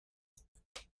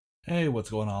Hey, what's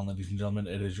going on, ladies and gentlemen?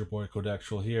 It is your boy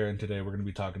𝗵𝗀𝗀𝗀 here, and today we're going to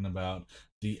be talking about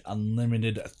the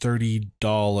unlimited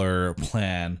 $30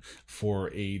 plan for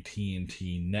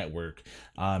AT&T network.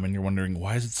 And you're wondering,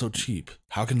 why is it so cheap?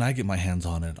 How can I get my hands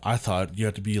on it? I thought you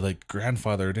had to be like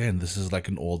grandfathered in. This is like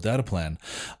an old data plan.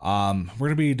 We're going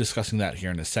to be discussing that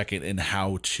here in a second and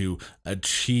how to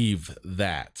achieve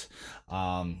that.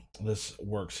 This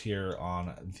works here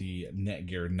on the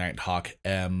Netgear Nighthawk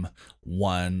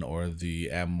M1 or the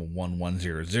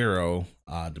M1100,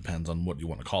 depends on what you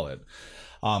want to call it.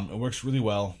 It works really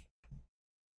well.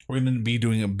 We're going to be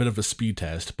doing a bit of a speed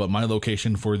test, but my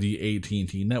location for the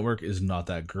AT&T network is not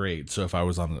that great. So if I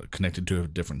was connected to a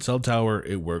different cell tower,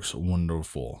 it works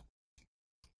wonderful.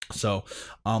 So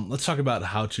let's talk about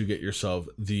how to get yourself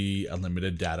the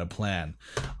unlimited data plan.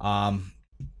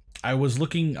 I was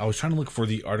trying to look for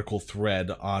the article thread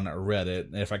on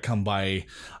Reddit. If I come by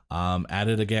at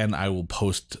it again, I will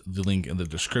post the link in the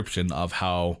description of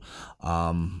how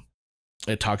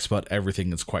it talks about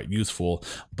everything. It's quite useful,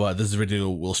 but this video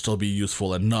will still be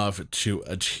useful enough to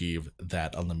achieve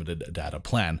that unlimited data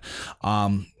plan.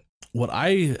 What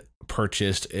I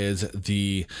purchased is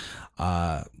the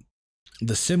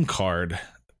SIM card.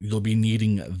 You'll be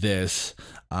needing this.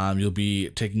 You'll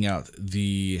be taking out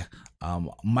the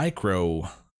micro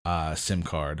SIM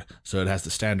card. So it has the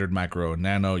standard, micro, and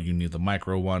nano. You need the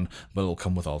micro one, but it'll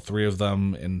come with all three of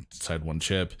them inside one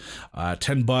chip.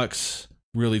 $10,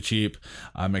 really cheap.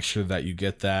 Make sure that you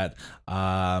get that.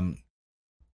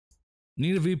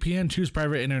 Need a VPN? Choose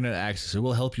private internet access. It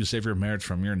will help you save your marriage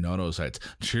from your no-no sites.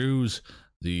 Choose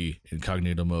the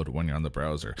incognito mode when you're on the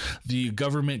browser. The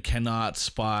government cannot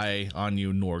spy on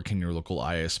you, nor can your local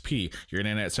ISP, your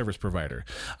internet service provider.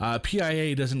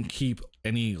 PIA doesn't keep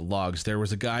any logs. There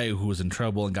was a guy who was in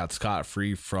trouble and got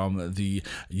scot-free from the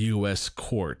U.S.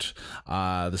 court,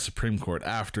 the Supreme Court,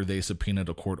 after they subpoenaed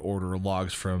a court order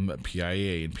logs from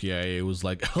PIA, and PIA was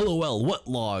like, LOL, what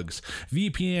logs?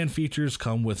 VPN features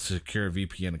come with secure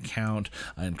VPN account,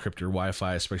 encrypt your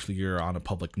Wi-Fi, especially if you're on a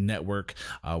public network,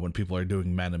 when people are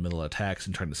doing man-in-the-middle attacks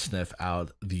and trying to sniff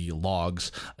out the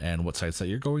logs and what sites that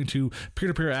you're going to,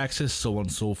 peer-to-peer access, so on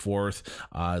and so forth,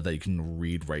 that you can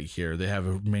read right here. They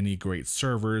have many great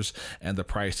servers, and the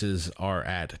prices are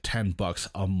at $10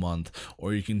 a month,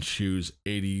 or you can choose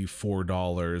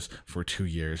 $84 for 2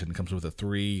 years, and it comes with a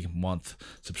 3-month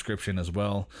subscription as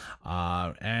well,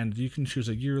 and you can choose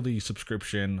a yearly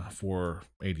subscription for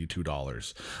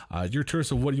 $82. Your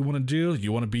choice of what you want to do.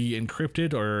 You want to be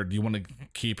encrypted, or do you want to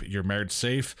keep your marriage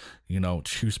safe? You know,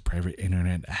 choose private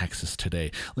internet access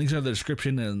today. Links are in the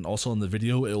description and also in the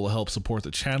video. It will help support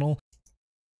the channel.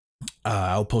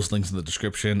 I'll post links in the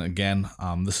description. Again,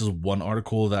 this is one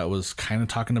article that was kind of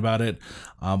talking about it,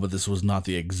 but this was not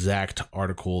the exact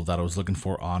article that I was looking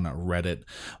for on Reddit.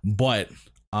 But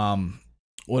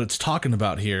what it's talking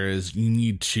about here is you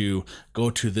need to go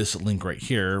to this link right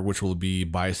here, which will be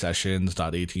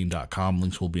buysessions.at.com.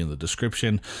 Links will be in the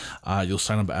description. You'll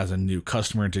sign up as a new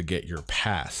customer to get your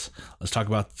pass. Let's talk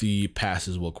about the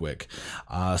passes real quick.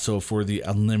 So for the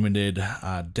unlimited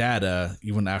data,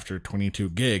 even after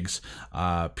 22 gigs,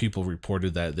 people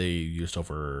reported that they used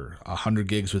over 100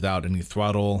 gigs without any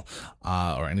throttle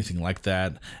or anything like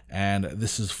that. And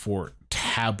this is for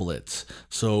tablets.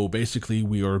 So basically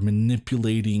we are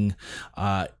manipulating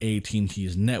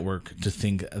AT&T's network to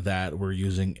think that we're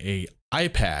using a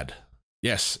iPad.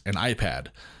 Yes, an iPad.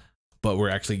 But we're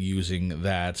actually using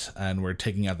that, and we're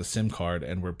taking out the SIM card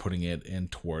and we're putting it in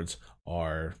towards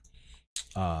our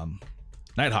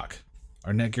Nighthawk,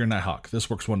 our Netgear Nighthawk. This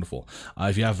works wonderful.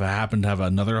 If you happen to have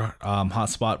another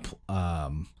hotspot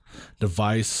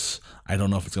device, I don't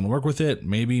know if it's going to work with it.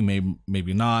 Maybe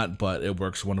not, but it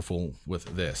works wonderful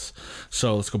with this.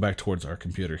 So let's go back towards our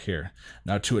computer here.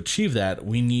 Now, to achieve that,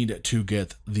 we need to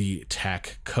get the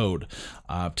TAC code.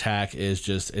 TAC is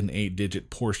just an 8-digit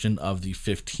portion of the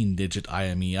 15-digit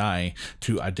IMEI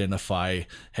to identify,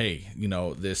 hey, you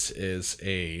know, this is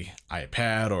a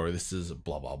iPad, or this is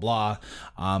blah, blah, blah.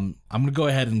 I'm going to go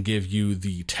ahead and give you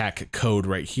the TAC code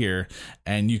right here,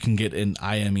 and you can get an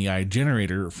IMEI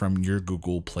generator from your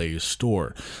Google Play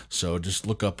Store. So just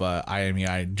look up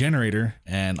IMEI generator,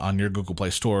 and on your Google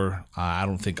Play Store, I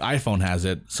don't think iPhone has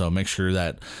it, so make sure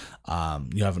that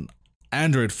you have an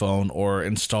Android phone or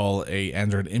install a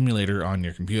Android emulator on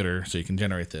your computer so you can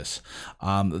generate this.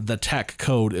 The TAC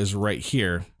code is right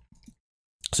here.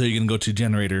 So you can go to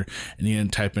generator and you can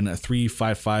type in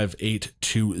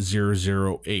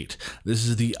 355820008. This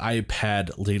is the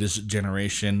iPad latest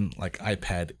generation, like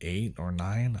iPad 8 or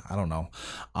 9, I don't know.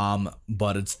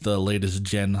 But it's the latest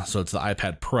gen, so it's the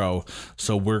iPad Pro.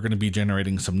 So we're going to be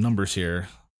generating some numbers here.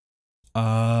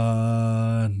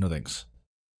 No thanks.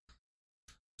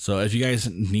 So if you guys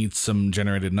need some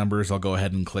generated numbers, I'll go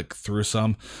ahead and click through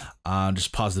some.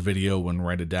 Just pause the video and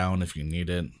write it down if you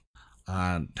need it.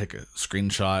 Take a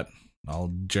screenshot.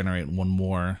 I'll generate one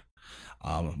more.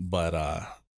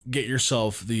 Get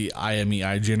yourself the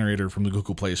IMEI generator from the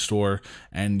Google Play Store,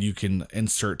 and you can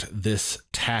insert this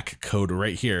TAC code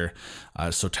right here.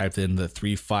 So type in the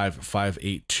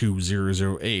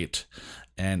 355820008,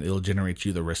 and it'll generate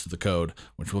you the rest of the code,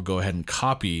 which we'll go ahead and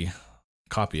copy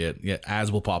it. Yeah,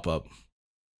 ads will pop up.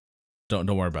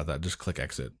 Don't worry about that. Just click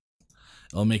exit.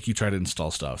 It'll make you try to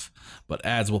install stuff, but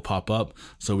ads will pop up.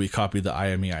 So we copy the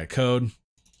IMEI code.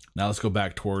 Now let's go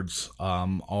back towards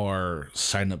our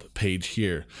sign up page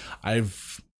here.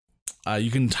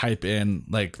 You can type in,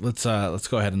 like, let's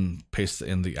go ahead and paste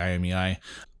in the IMEI.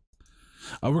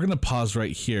 We're going to pause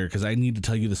right here because I need to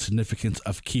tell you the significance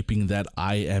of keeping that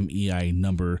IMEI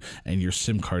number and your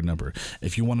SIM card number.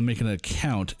 If you want to make an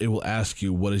account, it will ask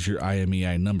you what is your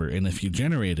IMEI number. And if you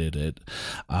generated it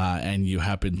and you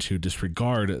happen to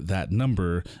disregard that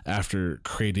number after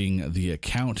creating the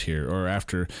account here, or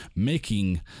after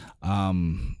making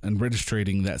and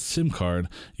registering that SIM card,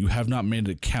 you have not made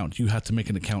an account. You have to make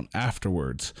an account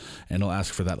afterwards, and it'll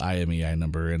ask for that IMEI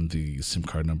number and the SIM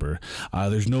card number.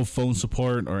 There's no phone support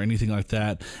or anything like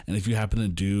that. And if you happen to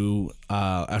do,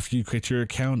 after you create your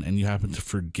account and you happen to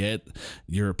forget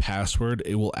your password,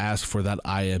 it will ask for that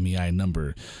IMEI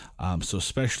number. So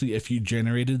especially if you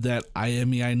generated that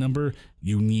IMEI number,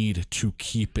 you need to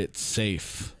keep it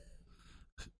safe.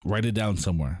 Write it down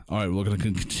somewhere. All right, we're going to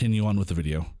continue on with the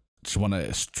video. Just want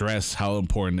to stress how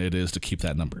important it is to keep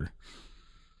that number.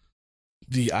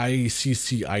 The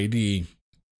𝗔𝗳𝗳𝗶𝗹𝗶 ID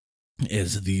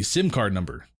is the SIM card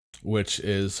number, which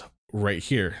is right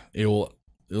here. It will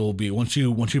be, once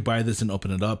you buy this and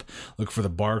open it up, look for the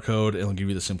barcode. It'll give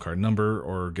you the SIM card number,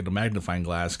 or get a magnifying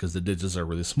glass because the digits are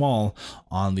really small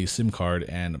on the SIM card,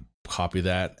 and copy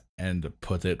that and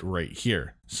put it right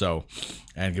here. So,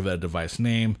 and give it a device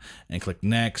name and click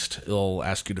next. It'll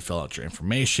ask you to fill out your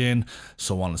information,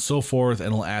 so on and so forth, and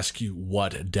it'll ask you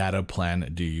what data plan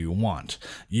do you want.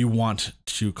 You want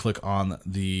to click on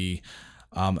the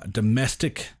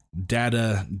domestic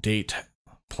data date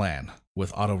plan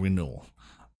with auto renewal,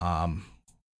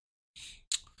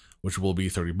 which will be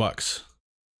 $30.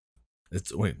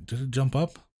 Wait, did it jump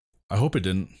up? I hope it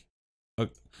didn't.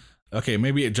 Okay,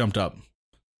 maybe it jumped up.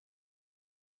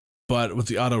 But with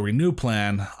the auto renew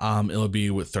plan, it'll be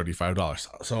with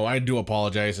 $35. So I do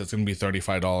apologize. It's gonna be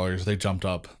 $35. They jumped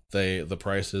up the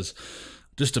prices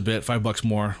just a bit, $5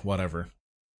 more, whatever.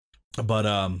 But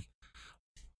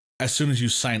as soon as you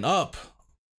sign up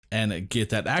and get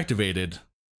that activated,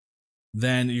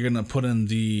 then you're gonna put in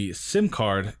the SIM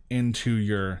card into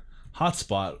your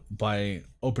hotspot by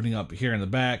opening up here in the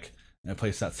back and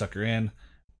place that sucker in,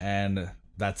 and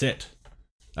that's it.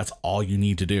 That's all you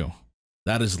need to do.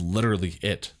 That is literally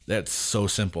it. That's so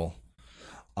simple.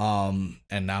 And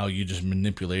now you just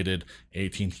manipulated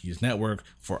AT&T's network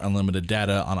for unlimited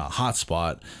data on a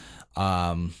hotspot,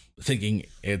 thinking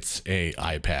it's a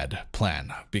iPad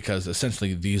plan, because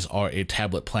essentially these are a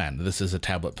tablet plan. This is a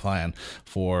tablet plan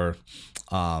for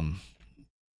iPad.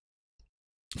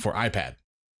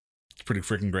 It's pretty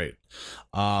freaking great.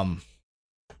 And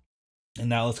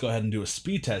now let's go ahead and do a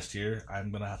speed test here.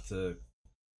 I'm gonna have to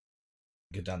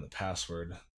get down the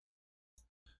password.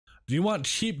 Do you want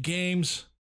cheap games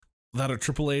that are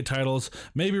AAA titles?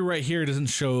 Maybe right here it doesn't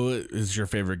show is your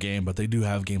favorite game, but they do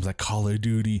have games like Call of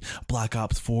Duty, Black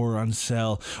Ops 4 on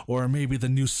sale, or maybe the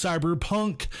new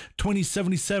Cyberpunk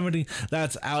 2077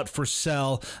 that's out for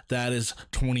sale. That is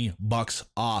 $20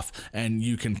 off, and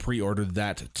you can pre-order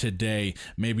that today.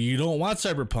 Maybe you don't want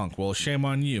Cyberpunk. Well, shame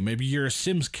on you. Maybe you're a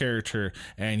Sims character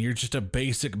and you're just a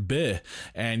basic bit,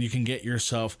 and you can get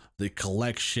yourself the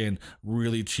collection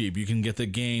really cheap. You can get the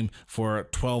game for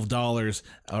 $12,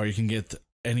 or you can get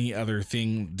any other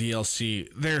thing, DLC.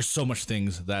 There's so much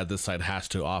things that this site has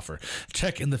to offer.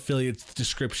 Check in the affiliate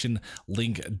description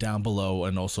link down below,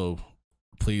 and also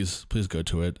please go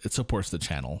to it. It supports the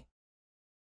channel.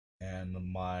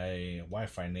 And my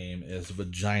Wi-Fi name is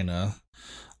Vagina.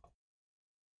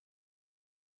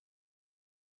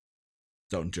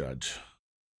 Don't judge.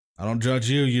 I don't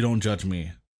judge you, you don't judge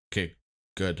me. Okay,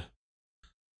 good.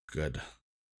 Gotta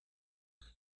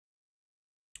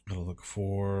look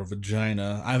for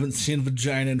Vagina. I haven't seen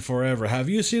Vagina in forever. Have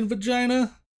you seen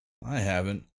Vagina? I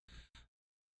haven't.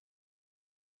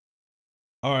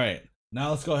 All right,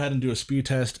 now let's go ahead and do a speed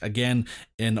test. Again,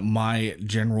 in my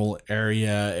general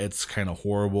area, it's kind of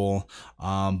horrible.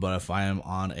 But if I am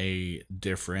on a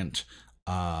different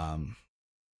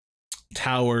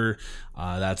tower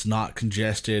that's not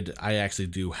congested, I actually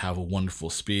do have wonderful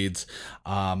speeds.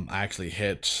 I actually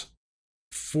hit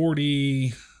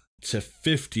 40 to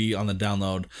 50 on the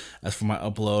download. As for my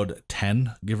upload,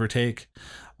 10 give or take.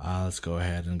 Let's go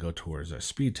ahead and go towards our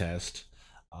speed test.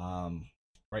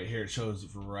 Right here it shows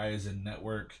Verizon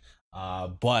network,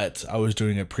 but I was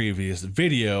doing a previous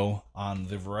video on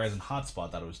the Verizon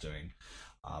hotspot that I was doing.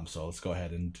 So let's go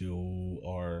ahead and do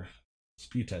our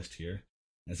speed test here.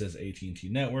 It says AT&T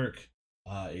network,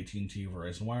 AT&T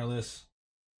Verizon wireless,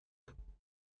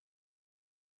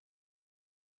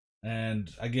 and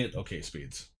I get okay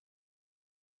speeds.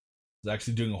 It's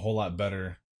actually doing a whole lot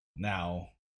better now,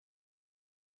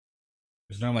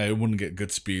 because normally I wouldn't get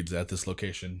good speeds at this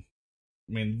location.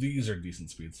 I mean, these are decent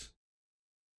speeds.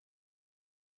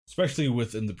 Especially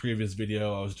within the previous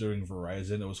video I was doing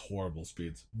Verizon, it was horrible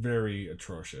speeds. Very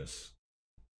atrocious.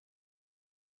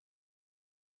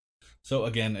 So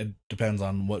again, it depends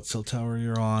on what cell tower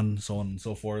you're on, so on and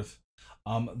so forth.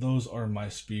 Those are my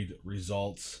speed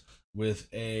results with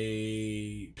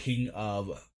a ping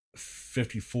of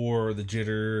 54, the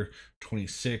jitter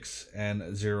 26,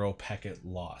 and 0 packet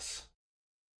loss.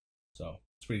 So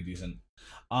it's pretty decent.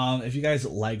 If you guys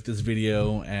like this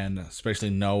video and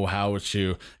especially know how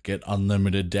to get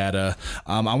unlimited data,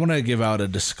 I want to give out a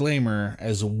disclaimer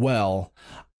as well.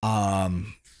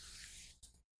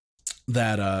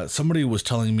 That somebody was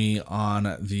telling me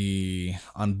on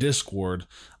Discord,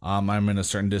 I'm in a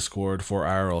certain Discord for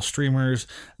IRL streamers,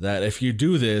 that if you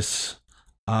do this,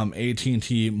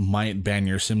 AT&T might ban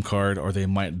your SIM card, or they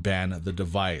might ban the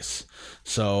device.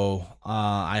 So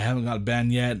I haven't got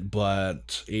banned yet,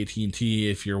 but AT&T,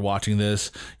 if you're watching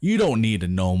this, you don't need to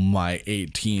know my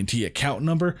AT&T account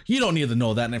number. You don't need to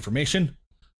know that information.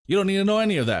 You don't need to know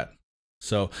any of that.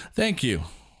 So thank you.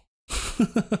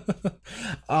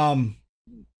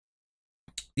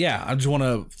 Yeah, I just want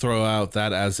to throw out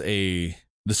that as a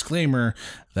disclaimer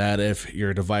that if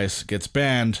your device gets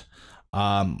banned,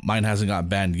 mine hasn't got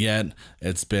banned yet.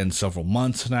 It's been several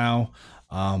months now,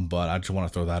 but I just want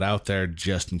to throw that out there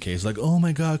just in case. Like, oh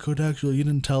my god, Codexial, you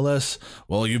didn't tell us.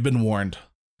 Well, you've been warned.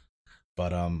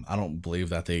 But I don't believe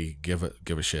that they give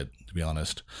a shit, to be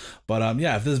honest. But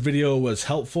yeah, if this video was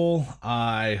helpful,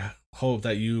 I hope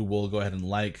that you will go ahead and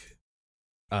like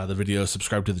the video,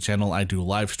 subscribe to the channel. I do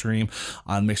live stream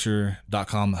on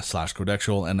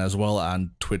mixer.com/Codexial and as well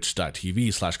on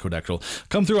twitch.tv/Codexial.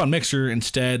 Come through on Mixer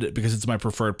instead, because it's my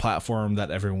preferred platform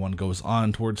that everyone goes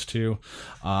on towards to.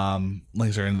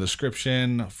 Links are in the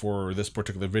description for this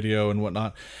particular video and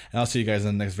whatnot. And I'll see you guys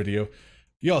in the next video.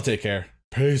 Y'all take care.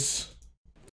 Peace.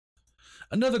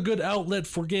 Another good outlet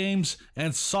for games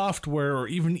and software or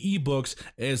even ebooks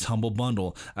is Humble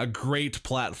Bundle, a great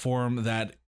platform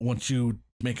that once you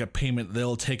make a payment,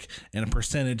 they'll take in a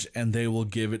percentage and they will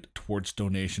give it towards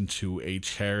donation to a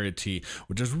charity,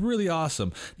 which is really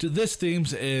awesome. To this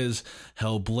themes is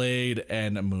Hellblade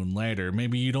and Moonlighter.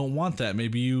 Maybe you don't want that.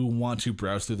 Maybe you want to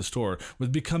browse through the store.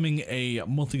 With becoming a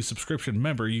monthly subscription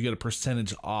member, you get a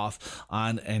percentage off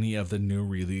on any of the new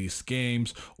release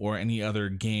games or any other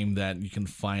game that you can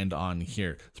find on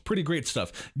here. It's pretty great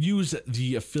stuff. Use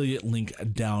the affiliate link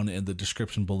down in the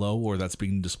description below, or that's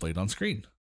being displayed on screen.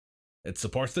 It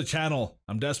supports the channel.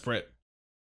 I'm desperate.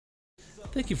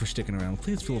 Thank you for sticking around.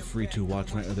 Please feel free to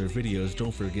watch my other videos.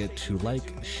 Don't forget to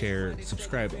like, share,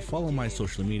 subscribe, follow my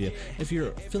social media. If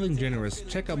you're feeling generous,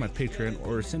 check out my Patreon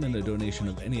or send in a donation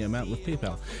of any amount with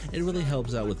PayPal. It really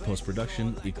helps out with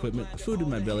post-production, equipment, food in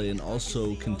my belly, and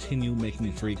also continue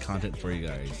making free content for you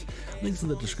guys. Links in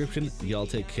the description. Y'all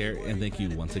take care, and thank you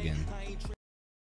once again.